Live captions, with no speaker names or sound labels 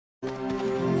Marty,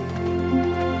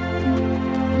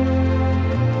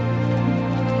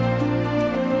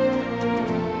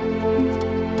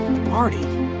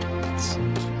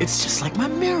 it's just like my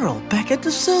mural back at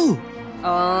the zoo.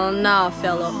 Oh, no,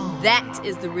 fellow. That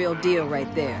is the real deal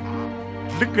right there.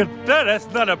 Look at that. That's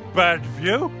not a bad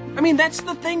view. I mean, that's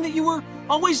the thing that you were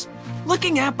always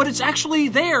looking at, but it's actually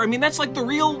there. I mean, that's like the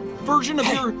real version of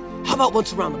your... How about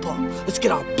once around the park? Let's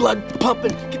get our blood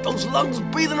pumping, get those lungs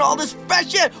breathing all this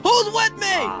fresh air. Who's with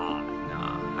me?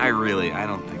 No, I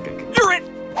don't think I can. You're it!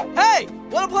 Hey,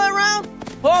 wanna play around?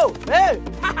 Whoa, hey!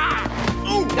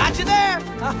 Ooh, got you there!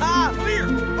 Ha-ha! Clear!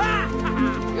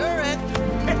 You're it!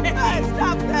 Hey,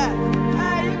 stop that!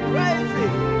 Hey, you're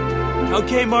crazy!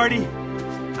 Okay, Marty.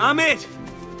 I'm it.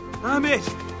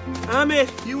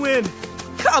 You win.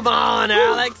 Come on,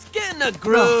 Alex, get in the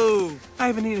groove! No, I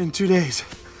haven't eaten in 2 days.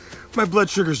 My blood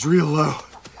sugar's real low.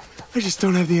 I just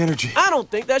don't have the energy. I don't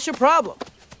think that's your problem.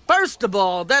 First of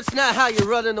all, that's not how you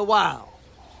run in the wild.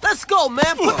 Let's go,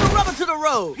 man. Put the rubber to the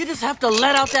road. You just have to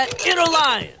let out that inner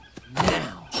lion.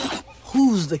 Now,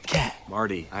 who's the cat?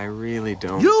 Marty, I really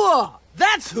don't. You are.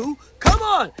 That's who. Come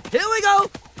on. Here we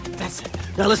go. That's it.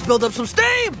 Now let's build up some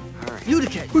steam. All right. You the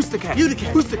cat. Who's the cat? You the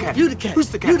cat. Who's the cat? You the cat. Who's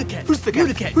the cat? You the cat. Who's the cat? You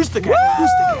the cat. Who's the cat?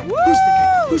 Who's the cat?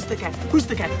 Who's the cat? Who's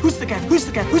the cat? Who's the cat? Who's the cat? Who's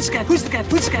the cat? Who's the cat? Who's the cat?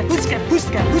 Who's the cat? Who's the cat? Who's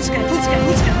the cat? Who's the cat? Who's the cat?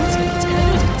 Who's the cat?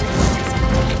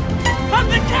 I'm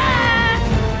the cat!